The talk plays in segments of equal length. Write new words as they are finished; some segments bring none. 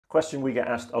Question we get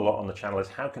asked a lot on the channel is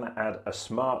how can I add a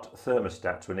smart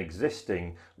thermostat to an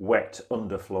existing wet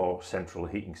underfloor central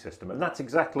heating system? And that's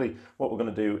exactly what we're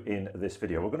going to do in this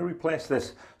video. We're going to replace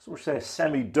this, so we'll say,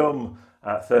 semi-dumb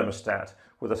thermostat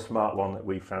with a smart one that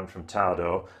we found from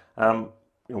Tado.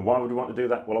 Why would we want to do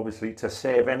that? Well, obviously to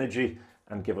save energy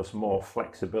and give us more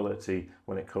flexibility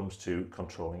when it comes to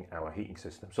controlling our heating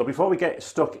system. So before we get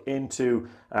stuck into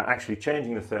actually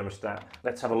changing the thermostat,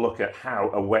 let's have a look at how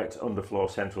a wet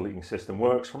underfloor central heating system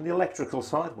works from the electrical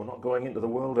side. We're not going into the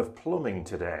world of plumbing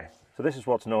today. So this is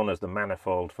what's known as the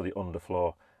manifold for the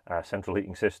underfloor central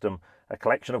heating system, a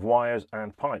collection of wires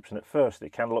and pipes, and at first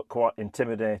it can look quite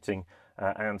intimidating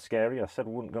and scary. I said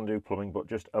we weren't going to do plumbing, but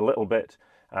just a little bit.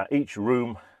 Each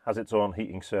room has its own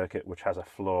heating circuit which has a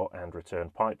flow and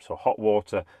return pipe, so hot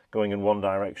water going in one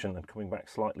direction and coming back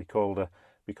slightly colder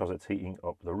because it's heating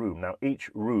up the room. Now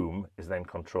each room is then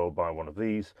controlled by one of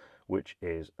these, which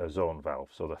is a zone valve.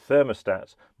 So the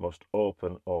thermostat must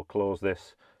open or close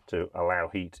this to allow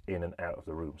heat in and out of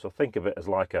the room. So think of it as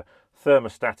like a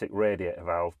thermostatic radiator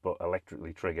valve, but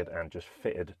electrically triggered and just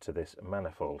fitted to this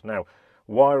manifold. Now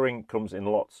wiring comes in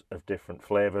lots of different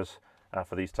flavors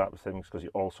for these types of things, because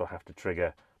you also have to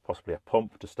trigger possibly a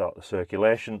pump to start the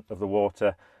circulation of the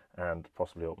water and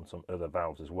possibly open some other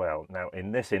valves as well. Now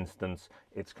in this instance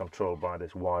it's controlled by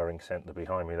this wiring centre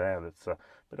behind me there. That's a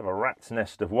bit of a rat's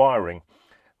nest of wiring.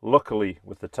 Luckily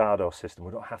with the Tado system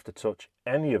we don't have to touch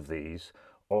any of these.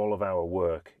 All of our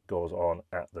work goes on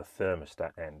at the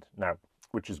thermostat end now,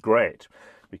 which is great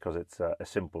because it's a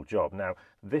simple job. Now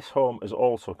this home is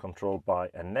also controlled by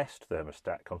a Nest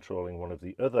thermostat controlling one of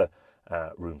the other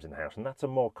rooms in the house, and that's a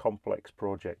more complex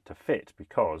project to fit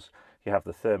because you have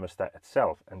the thermostat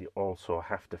itself and you also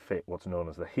have to fit what's known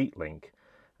as the heat link,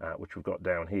 which we've got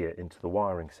down here, into the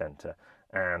wiring centre,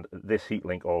 and this heat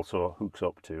link also hooks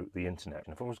up to the internet.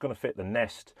 And if I was going to fit the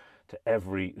Nest to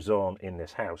every zone in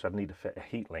this house, I'd need to fit a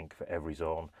heat link for every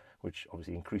zone, which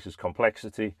obviously increases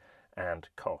complexity and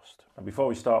cost. And before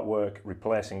we start work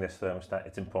replacing this thermostat,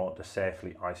 it's important to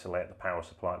safely isolate the power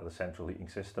supply to the central heating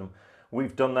system.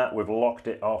 We've done that, we've locked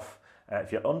it off.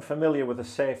 If you're unfamiliar with a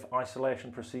safe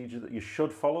isolation procedure that you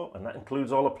should follow, and that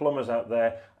includes all the plumbers out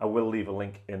there, I will leave a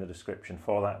link in the description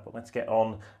for that. But let's get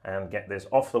on and get this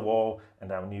off the wall and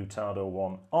our new Tado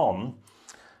one on.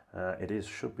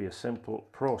 Should be a simple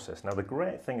process. Now the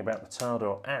great thing about the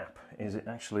Tado app is it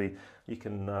actually, you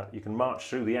can march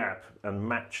through the app and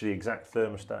match the exact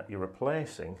thermostat you're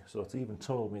replacing. So it's even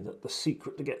told me that the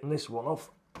secret to getting this one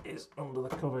off is under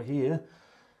the cover here.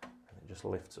 Just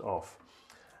lifts off,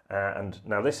 and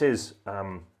now this is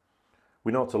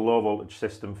we know it's a low voltage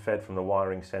system fed from the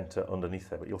wiring centre underneath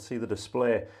there, but you'll see the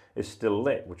display is still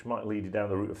lit, which might lead you down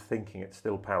the route of thinking it's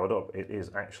still powered up. It is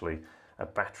actually a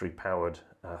battery powered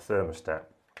thermostat,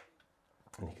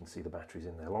 and you can see the batteries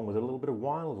in there along with a little bit of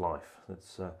wildlife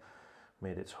that's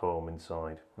made its home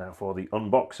inside. Now for the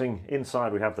unboxing,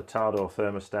 inside we have the Tado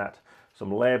thermostat,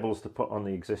 some labels to put on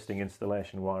the existing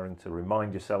installation wiring to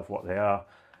remind yourself what they are,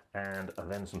 and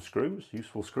then some screws,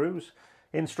 useful screws,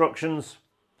 instructions,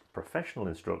 professional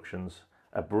instructions,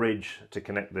 a bridge to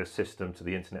connect the system to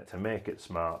the internet to make it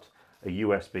smart, a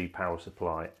USB power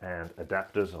supply and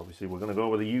adapters. Obviously we're going to go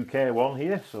with the UK one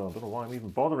here, so I don't know why I'm even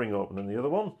bothering opening the other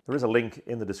one. There is a link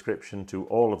in the description to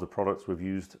all of the products we've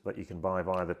used that you can buy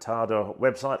via the Tado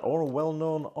website or a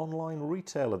well-known online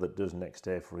retailer that does next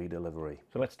day free delivery.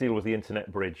 So let's deal with the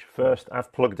internet bridge. First,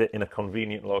 I've plugged it in a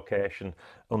convenient location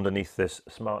underneath this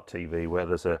smart TV where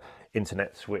there's a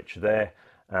internet switch there.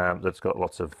 That's got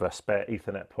lots of spare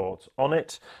Ethernet ports on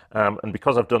it, and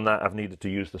because I've done that I've needed to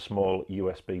use the small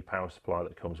USB power supply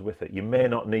that comes with it. You may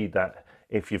not need that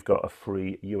if you've got a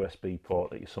free USB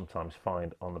port that you sometimes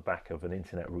find on the back of an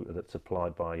internet router that's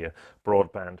supplied by your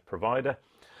broadband provider.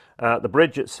 The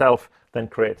bridge itself then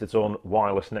creates its own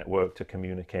wireless network to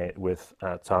communicate with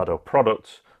Tado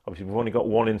products. Obviously we've only got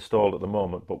one installed at the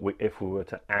moment, but if we were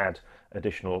to add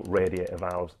additional radiator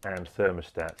valves and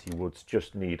thermostats, you would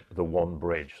just need the one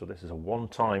bridge. So this is a one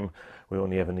time, we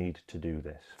only ever need to do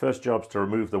this. First job's to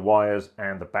remove the wires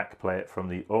and the back plate from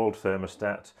the old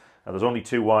thermostat. There's only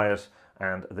two wires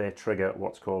and they trigger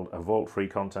what's called a volt-free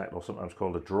contact, or sometimes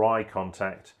called a dry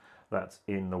contact. That's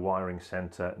in the wiring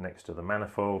centre next to the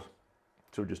manifold.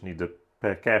 So we just need to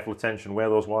pay careful attention where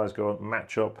those wires go and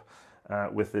match up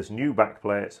with this new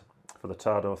backplate for the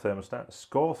Tado thermostat.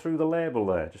 Score through the label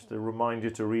there, just to remind you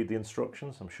to read the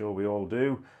instructions. I'm sure we all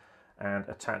do, and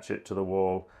attach it to the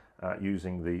wall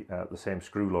using the same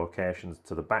screw locations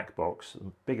to the back box.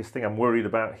 The biggest thing I'm worried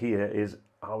about here is,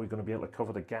 are we going to be able to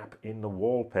cover the gap in the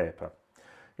wallpaper?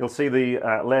 You'll see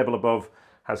the label above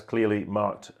has clearly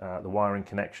marked the wiring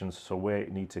connections, so we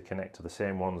need to connect to the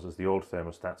same ones as the old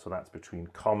thermostat, so that's between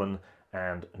common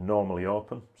and normally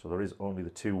open. So there is only the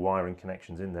 2 wiring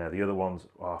connections in there. The other ones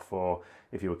are for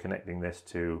if you were connecting this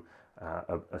to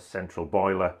a central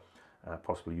boiler,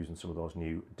 possibly using some of those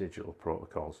new digital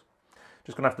protocols.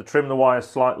 Just going to have to trim the wires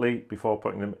slightly before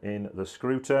putting them in the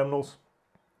screw terminals,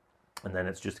 and then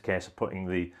it's just a case of putting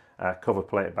the cover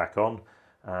plate back on.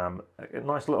 A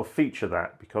nice little feature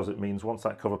that, because it means once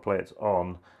that cover plate's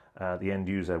on, the end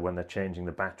user, when they're changing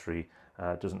the battery,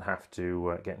 doesn't have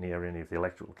to get near any of the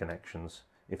electrical connections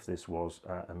if this was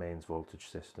a mains voltage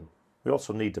system. We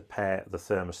also need to pair the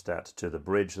thermostat to the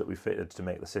bridge that we fitted to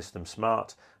make the system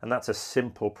smart, and that's a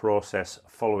simple process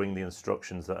following the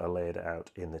instructions that are laid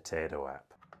out in the Tado app.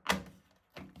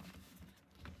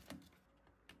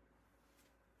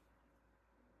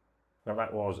 Now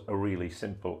that was a really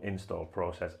simple install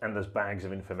process, and there's bags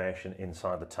of information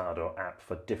inside the Tado app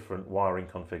for different wiring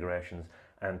configurations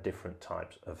and different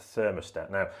types of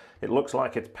thermostat. Now it looks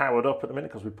like it's powered up at the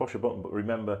minute because we push a button, but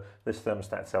remember this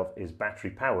thermostat itself is battery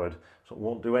powered, so it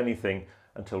won't do anything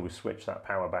until we switch that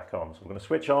power back on. So we're going to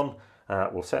switch on,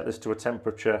 we'll set this to a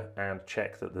temperature and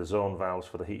check that the zone valves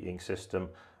for the heating system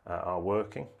are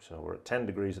working. So we're at 10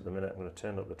 degrees at the minute. I'm going to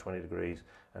turn up to 20 degrees,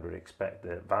 and we expect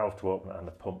the valve to open and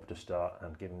the pump to start,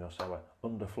 and giving us our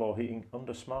underfloor heating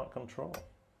under smart control.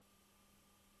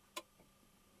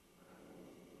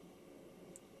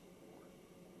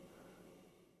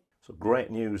 So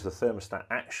great news, the thermostat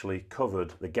actually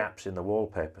covered the gaps in the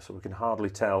wallpaper, so we can hardly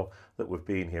tell that we've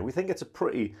been here. We think it's a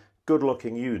pretty good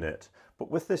looking unit, but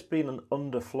with this being an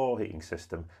underfloor heating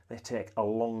system, they take a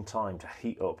long time to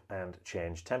heat up and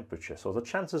change temperature. So the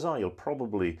chances are you'll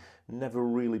probably never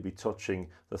really be touching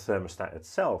the thermostat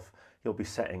itself. You'll be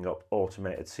setting up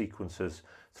automated sequences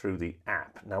through the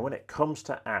app. Now when it comes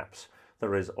to apps,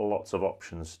 there is lots of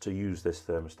options to use this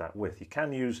thermostat with. You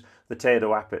can use the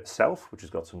Tado app itself, which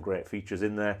has got some great features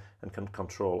in there and can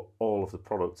control all of the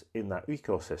products in that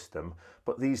ecosystem.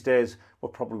 But these days,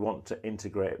 we'll probably want to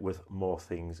integrate it with more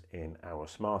things in our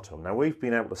smart home. Now, we've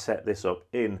been able to set this up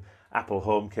in Apple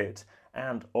HomeKit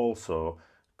and also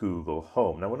Google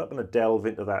Home. Now, we're not going to delve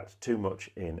into that too much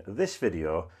in this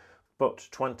video, but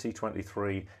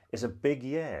 2023 is a big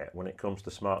year when it comes to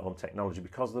smart home technology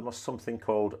because there was something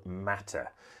called Matter.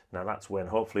 Now that's when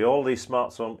hopefully all these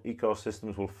smart home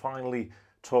ecosystems will finally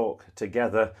talk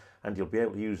together, and you'll be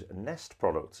able to use Nest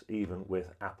products even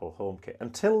with Apple HomeKit.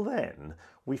 Until then,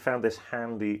 we found this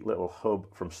handy little hub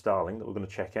from Starling that we're going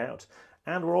to check out,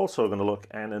 and we're also going to look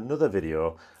at another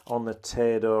video on the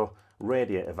Tado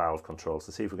radiator valve controls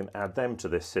to see if we can add them to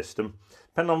this system.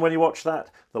 Depending on when you watch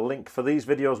that, the link for these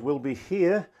videos will be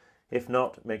here. If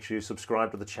not, make sure you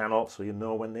subscribe to the channel so you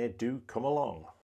know when they do come along.